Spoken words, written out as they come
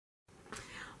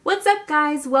What's up,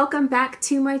 guys? Welcome back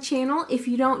to my channel. If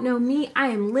you don't know me, I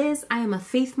am Liz. I am a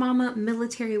faith mama,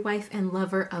 military wife, and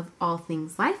lover of all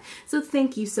things life. So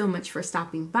thank you so much for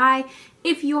stopping by.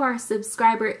 If you are a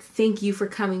subscriber, thank you for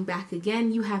coming back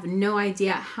again. You have no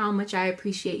idea how much I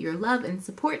appreciate your love and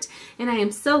support, and I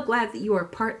am so glad that you are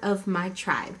part of my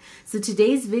tribe. So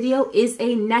today's video is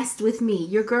a nest with me.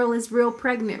 Your girl is real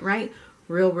pregnant, right?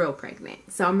 Real pregnant.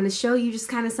 So I'm going to show you just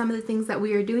kind of some of the things that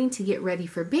we are doing to get ready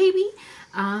for baby.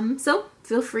 So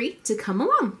feel free to come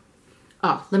along.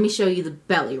 Oh, let me show you the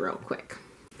belly real quick.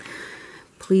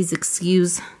 Please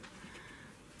excuse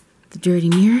the dirty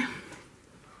mirror.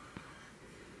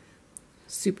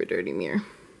 Super dirty mirror.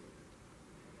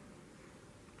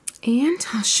 And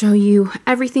I'll show you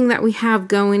everything that we have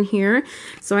going here.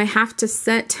 So I have to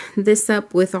set this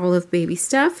up with all of baby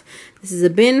stuff. This is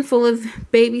a bin full of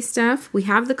baby stuff. We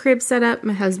have the crib set up.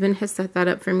 My husband has set that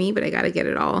up for me, but I got to get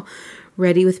it all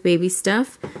ready with baby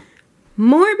stuff.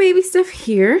 More baby stuff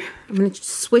here. I'm going to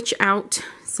switch out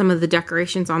some of the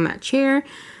decorations on that chair.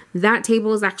 That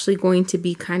table is actually going to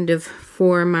be kind of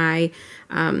for my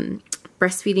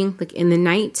breastfeeding, like in the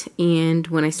night, and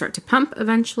when I start to pump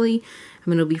eventually, I'm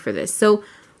going to be for this. So,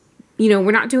 you know,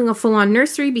 we're not doing a full-on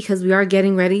nursery because we are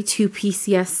getting ready to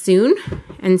PCS soon.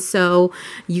 And so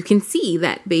you can see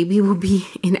that baby will be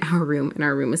in our room, and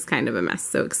our room is kind of a mess,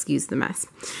 so excuse the mess.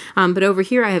 But over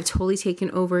here, I have totally taken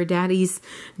over Daddy's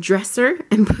dresser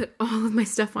and put all of my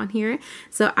stuff on here.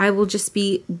 So I will just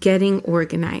be getting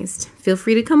organized. Feel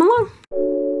free to come along.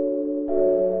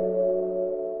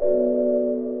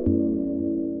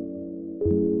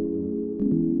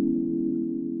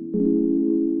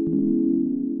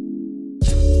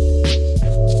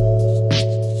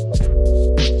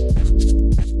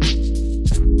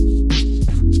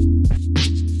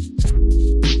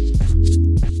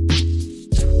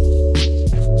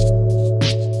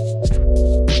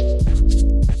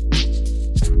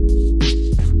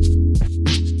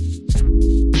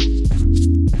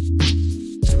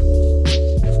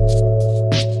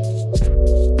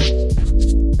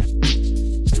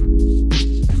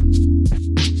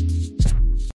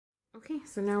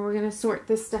 So now we're going to sort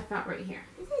this stuff out right here.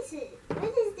 What is it?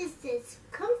 What is this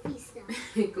comfy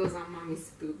stuff? It goes on mommy's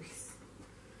boobies.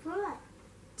 For what?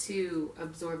 To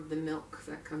absorb the milk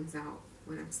that comes out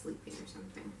when I'm sleeping or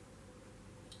something.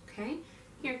 Okay?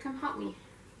 Here, come help me.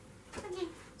 Okay.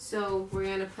 So we're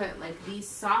going to put like these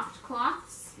soft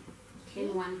cloths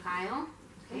in one pile.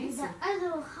 Okay, And so the other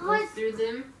go hard through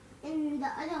them. and the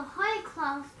other hard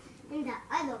cloth in the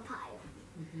other pile.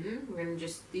 We're going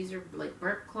to these are like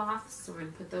burp cloths, so we're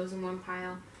going to put those in one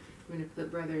pile. We're going to put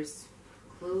brother's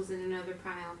clothes in another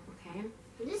pile, okay?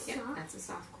 This Yep, soft. that's a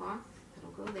soft cloth.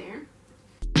 That'll go there.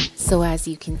 So as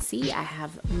you can see, I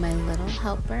have my little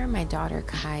helper, my daughter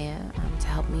Kaya, to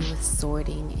help me with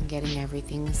sorting and getting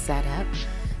everything set up.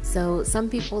 So some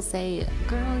people say,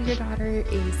 girl, your daughter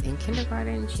is in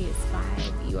kindergarten, she is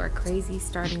 5, you are crazy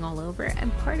starting all over.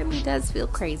 And part of me does feel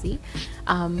crazy,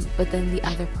 but then the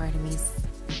other part of me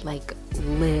like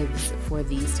lives for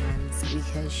these times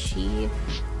because she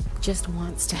just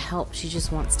wants to help. She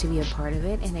just wants to be a part of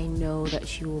it, and I know that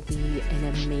she will be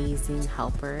an amazing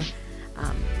helper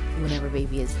whenever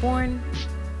baby is born.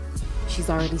 She's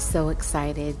already so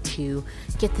excited to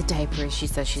get the diapers. She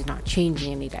says she's not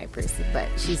changing any diapers, but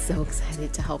she's so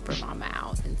excited to help her mama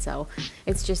out. And so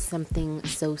it's just something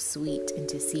so sweet, and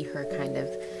to see her kind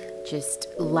of just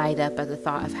light up at the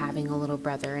thought of having a little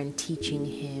brother and teaching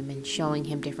him and showing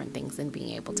him different things and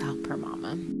being able to help her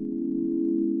mama.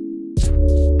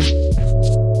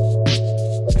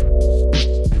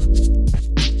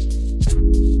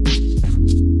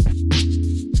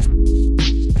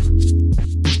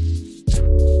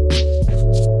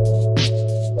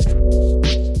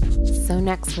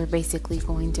 Next, we're basically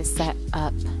going to set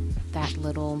up that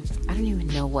little, I don't even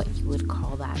know what you would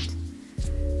call that.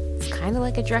 It's kind of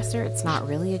like a dresser. It's not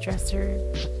really a dresser.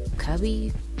 A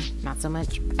cubby, not so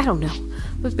much. I don't know.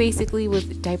 But basically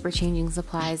with diaper changing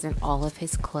supplies and all of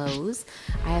his clothes.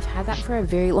 I have had that for a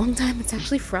very long time. It's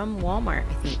actually from Walmart,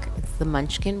 I think. It's the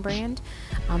Munchkin brand,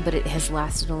 but it has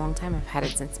lasted a long time. I've had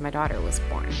it since my daughter was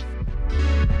born.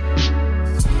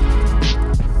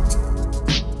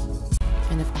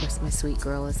 And of course, my sweet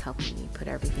girl is helping me put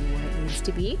everything where it needs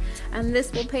to be. And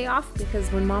this will pay off because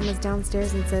when Mama's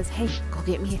downstairs and says, hey, go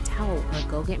get me a towel or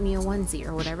go get me a onesie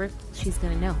or whatever, she's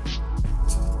gonna know.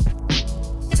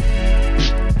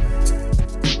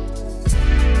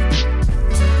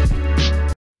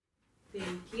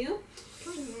 Thank you.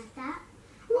 Looking at that.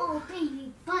 Oh,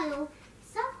 baby Bottle.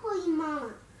 Stop calling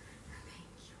Mama.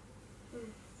 Thank you.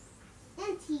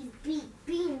 And he's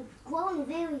being growing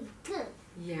very good.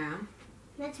 Yeah.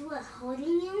 That's what holding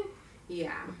you?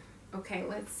 Yeah. Okay,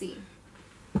 let's see.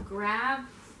 Grab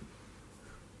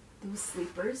those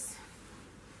sleepers.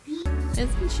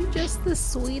 Isn't she just the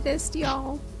sweetest,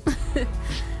 y'all?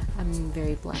 I'm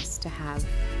very blessed to have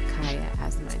Kaya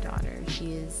as my daughter.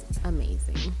 She is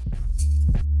amazing.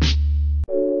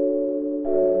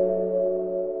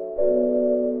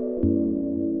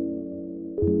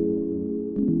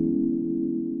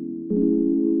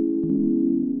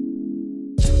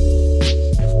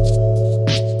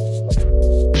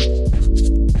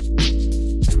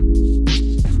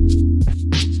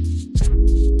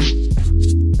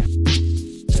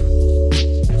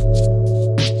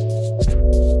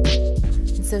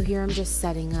 So here I'm just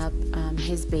setting up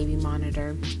his baby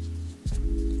monitor.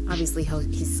 Obviously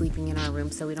he's sleeping in our room,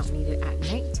 so we don't need it at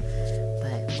night.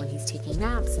 But when he's taking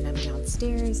naps and I'm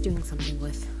downstairs doing something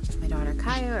with my daughter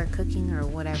Kaya or cooking or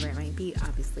whatever it might be,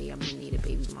 obviously I'm gonna need a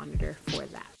baby monitor for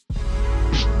that.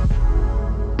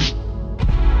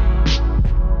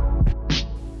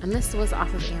 And this was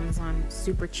off of Amazon,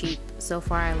 super cheap. So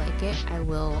far I like it. I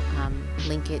will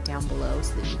link it down below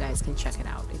so that you guys can check it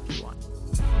out if you want.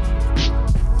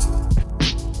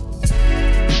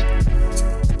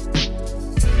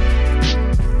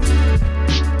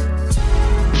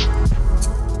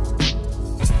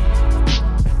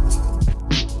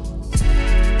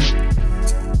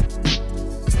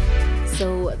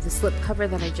 So the slip cover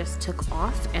that I just took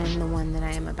off and the one that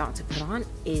I am about to put on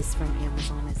is from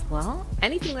Amazon as well.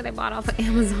 Anything that I bought off of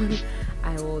Amazon,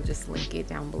 I will just link it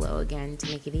down below again to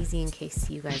make it easy in case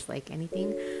you guys like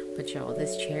anything. But y'all,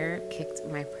 this chair kicked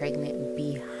my pregnant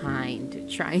behind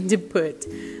trying to put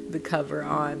the cover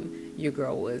on. Your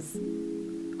girl was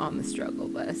on the struggle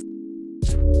bus.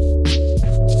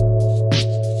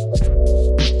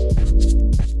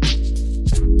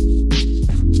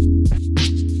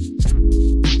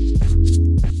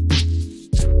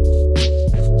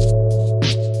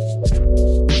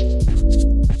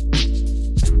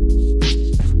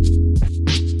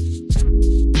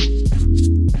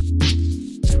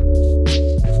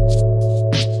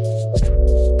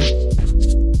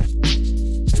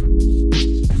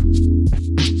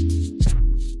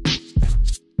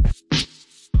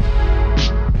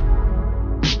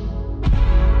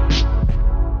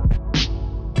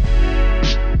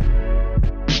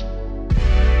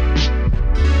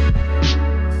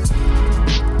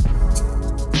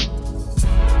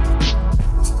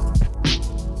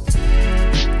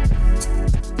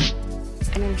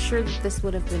 Sure that this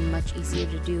would have been much easier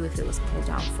to do if it was pulled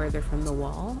out further from the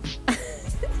wall.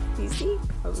 You see,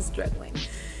 I was struggling.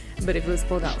 But if it was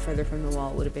pulled out further from the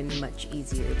wall, it would have been much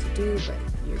easier to do, but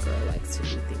your girl likes to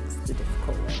do things the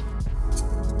difficult way.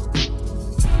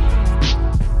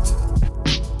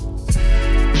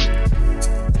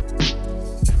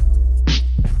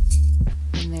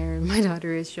 And there, my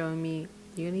daughter is showing me,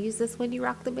 you're gonna use this when you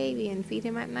rock the baby and feed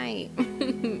him at night.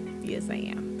 Yes, I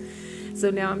am. So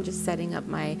now I'm just setting up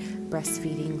my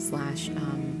breastfeeding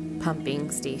 / pumping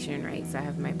station, right? So I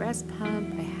have my breast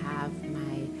pump, I have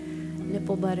my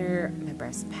nipple butter, my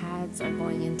breast pads are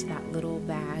going into that little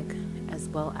bag, as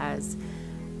well as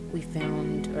we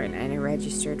found, and I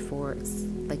registered for,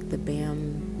 like the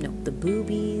the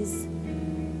Boobies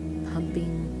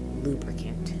pumping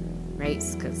lubricant, right?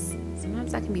 Because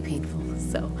sometimes that can be painful.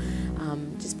 So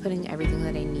just putting everything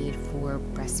that I need for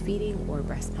breastfeeding or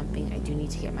breast pumping. I do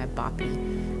need to get my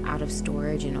boppy out of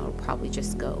storage, and it'll probably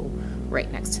just go right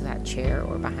next to that chair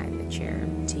or behind the chair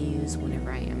to use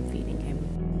whenever I am feeding him.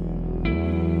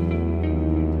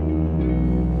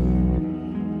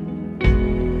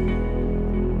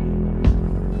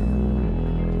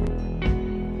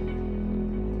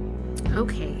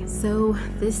 Okay, so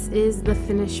this is the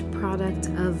finished product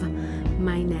of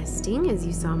my nesting. As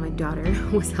you saw, my daughter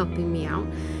was helping me out.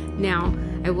 Now,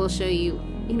 I will show you,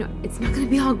 it's not going to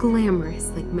be all glamorous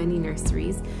like many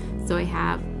nurseries. So I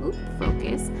have,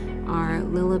 focus, our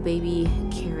Lila baby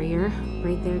carrier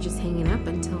right there just hanging up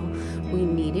until we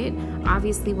need it.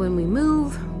 Obviously, when we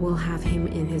move, we'll have him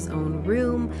in his own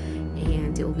room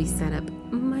and it will be set up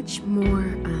much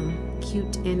more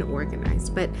cute and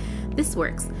organized, but this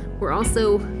works. We're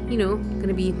also, going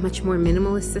to be much more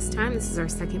minimalist this time. This is our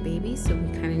second baby, so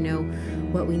we kind of know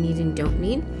what we need and don't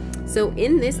need. So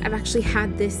in this, I've actually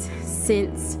had this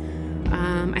since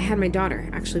I had my daughter.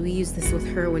 Actually, we used this with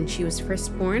her when she was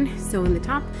first born. So in the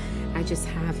top, I just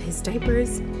have his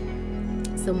diapers,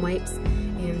 some wipes,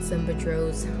 and some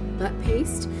Boudreaux's butt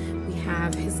paste. We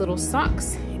have his little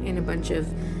socks and a bunch of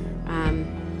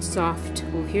soft,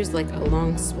 here's like a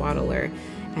long swaddler,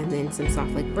 and then some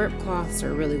soft like burp cloths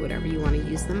or really whatever you want to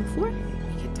use them for. Let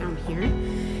me get down here.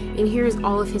 And here's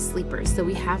all of his sleepers. So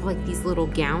we have like these little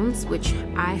gowns, which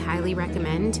I highly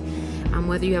recommend,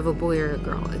 whether you have a boy or a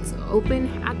girl. It's open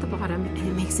at the bottom and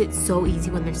it makes it so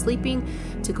easy when they're sleeping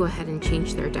to go ahead and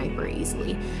change their diaper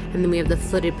easily. And then we have the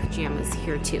footed pajamas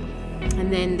here too.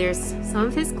 And then there's some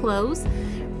of his clothes,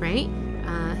 right?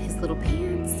 His little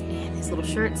pants and his little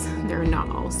shirts. They're not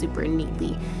all super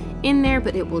neatly in there,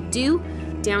 but it will do.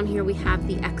 Down here we have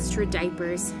the extra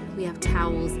diapers. We have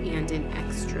towels and an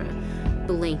extra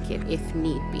blanket if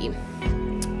need be.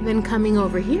 Then coming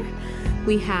over here,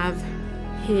 we have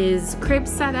his crib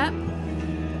set up,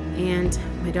 and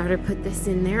my daughter put this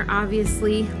in there.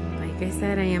 Obviously, like I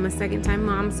said, I am a second-time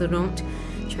mom, so don't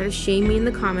try to shame me in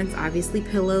the comments. Obviously,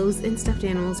 pillows and stuffed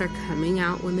animals are coming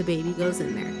out when the baby goes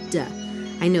in there. Duh.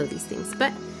 I know these things,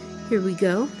 but here we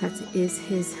go. That is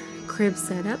his crib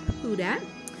set up. Who dat?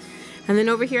 And then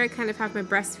over here, I kind of have my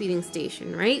breastfeeding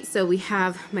station, right? So we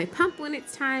have my pump when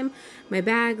it's time, my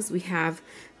bags, we have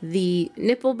the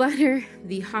nipple butter,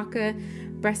 the Haka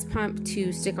breast pump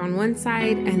to stick on one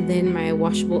side, and then my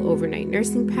washable overnight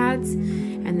nursing pads.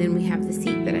 And then we have the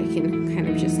seat that I can kind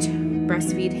of just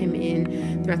breastfeed him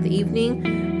in throughout the evening.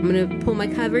 I'm gonna pull my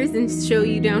covers and show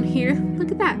you down here.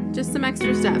 Look at that, just some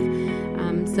extra stuff.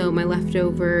 So my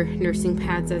leftover nursing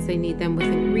pads as I need them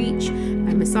within reach,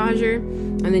 my massager,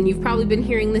 and then you've probably been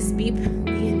hearing this beep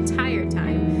the entire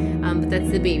time, but that's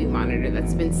the baby monitor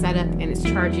that's been set up and it's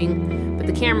charging, but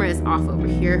the camera is off over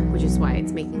here, which is why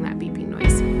it's making that beeping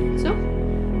noise. So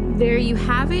there you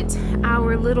have it,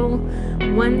 our little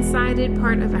one-sided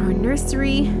part of our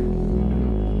nursery.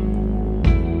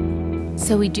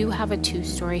 So we do have a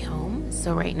 2-story home.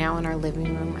 So right now in our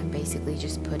living room, I'm basically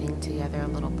just putting together a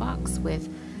little box with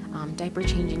diaper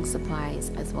changing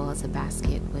supplies, as well as a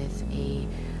basket with a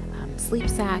sleep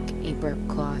sack, a burp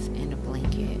cloth, and a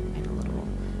blanket, and a little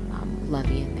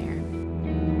lovey in there.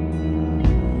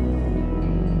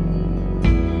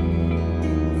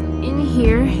 So in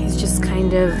here is just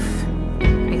kind of,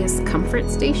 I guess, comfort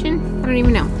station. I don't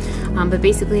even know. But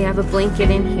basically I have a blanket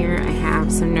in here. I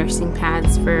have some nursing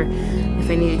pads for if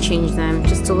I need to change them,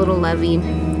 just a little lovey,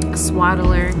 a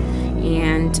swaddler,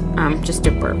 and just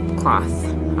a burp cloth.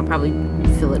 I'll probably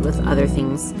fill it with other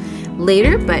things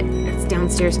later, but it's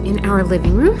downstairs in our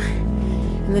living room.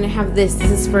 And then I have this.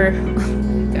 This is for,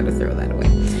 gotta throw that away.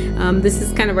 This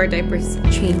is kind of our diaper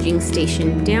changing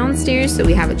station downstairs. So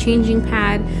we have a changing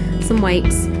pad, some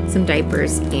wipes, some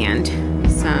diapers, and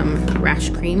some rash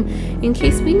cream in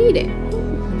case we need it.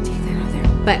 Let me take that out of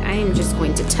there. But I am just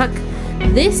going to tuck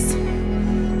this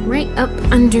right up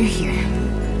under here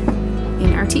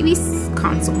in our TV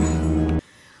console.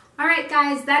 Alright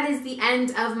guys, that is the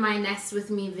end of my Nest With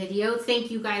Me video.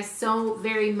 Thank you guys so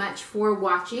very much for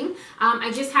watching.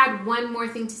 I just had one more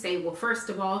thing to say. Well, first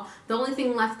of all, the only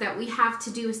thing left that we have to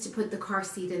do is to put the car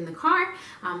seat in the car.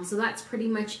 So that's pretty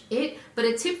much it. But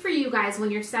a tip for you guys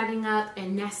when you're setting up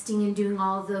and nesting and doing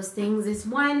all of those things is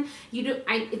one,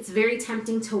 it's very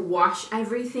tempting to wash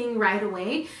everything right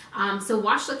away. So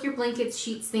wash like your blankets,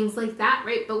 sheets, things like that,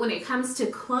 right? But when it comes to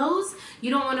clothes,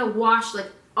 you don't want to wash like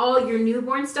all your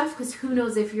newborn stuff, because who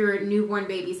knows if your newborn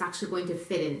baby is actually going to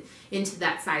fit into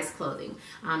that size clothing,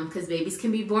 because babies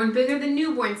can be born bigger than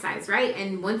newborn size, right?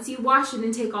 And once you wash it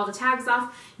and take all the tags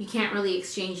off, you can't really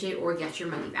exchange it or get your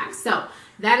money back. So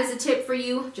that is a tip for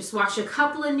you. Just wash a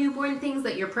couple of newborn things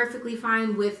that you're perfectly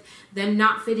fine with them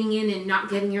not fitting in and not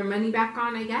getting your money back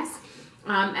on, I guess,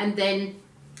 and then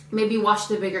maybe wash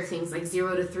the bigger things like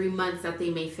 0 to 3 months that they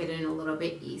may fit in a little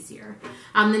bit easier.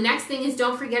 The next thing is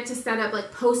don't forget to set up like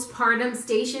postpartum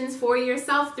stations for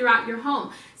yourself throughout your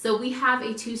home. So we have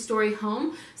a 2-story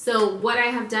home. So what I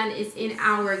have done is in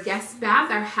our guest bath,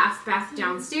 our half bath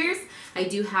downstairs, I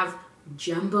do have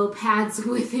jumbo pads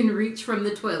within reach from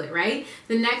the toilet, right?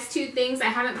 The next 2 things I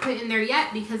haven't put in there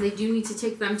yet because I do need to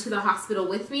take them to the hospital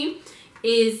with me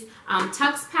is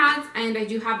Tux pads, and I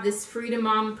do have this Freedom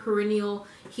Mom perennial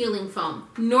healing foam.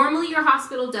 Normally your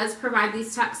hospital does provide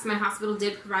these Tux. My hospital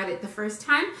did provide it the first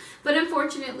time, but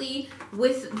unfortunately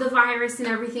with the virus and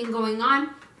everything going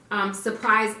on,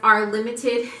 supplies are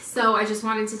limited. So I just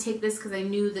wanted to take this because I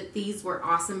knew that these were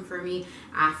awesome for me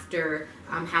after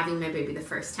having my baby the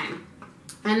first time.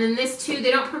 And then this too, they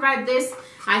don't provide this.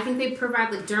 I think they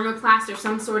provide like Dermaplast or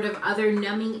some sort of other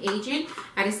numbing agent.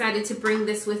 I decided to bring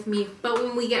this with me, but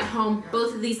when we get home,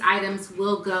 both of these items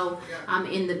will go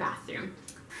in the bathroom.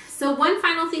 So one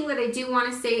final thing that I do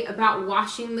want to say about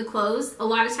washing the clothes. A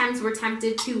lot of times we're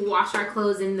tempted to wash our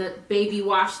clothes in the baby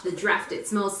wash, the Dreft. It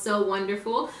smells so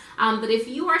wonderful. But if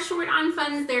you are short on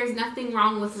funds, there's nothing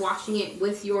wrong with washing it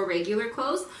with your regular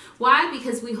clothes. Why?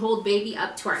 Because we hold baby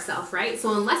up to ourselves, right?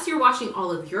 So unless you're washing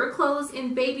all of your clothes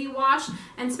in baby wash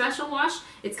and special wash,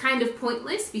 it's kind of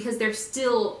pointless because they're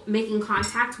still making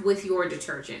contact with your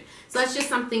detergent. So that's just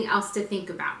something else to think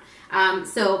about.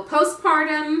 So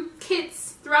postpartum kits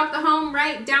throughout the home,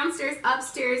 right? Downstairs,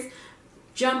 upstairs,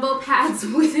 jumbo pads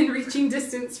within reaching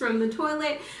distance from the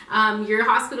toilet. Your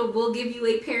hospital will give you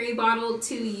a peri bottle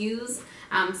to use.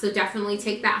 So definitely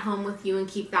take that home with you and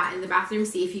keep that in the bathroom.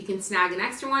 See if you can snag an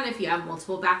extra one if you have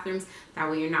multiple bathrooms.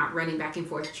 That way you're not running back and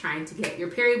forth trying to get your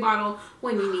peri bottle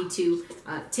when you need to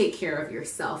take care of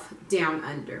yourself down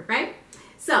under, right?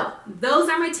 So those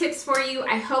are my tips for you.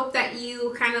 I hope that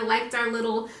you kind of liked our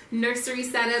little nursery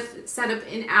setup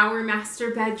in our master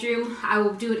bedroom. I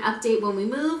will do an update when we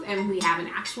move and we have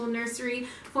an actual nursery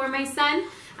for my son.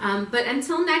 But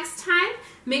until next time,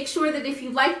 make sure that if you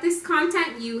like this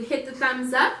content, you hit the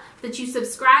thumbs up, that you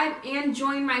subscribe and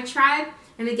join my tribe.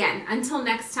 And again, until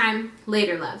next time,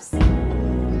 later loves.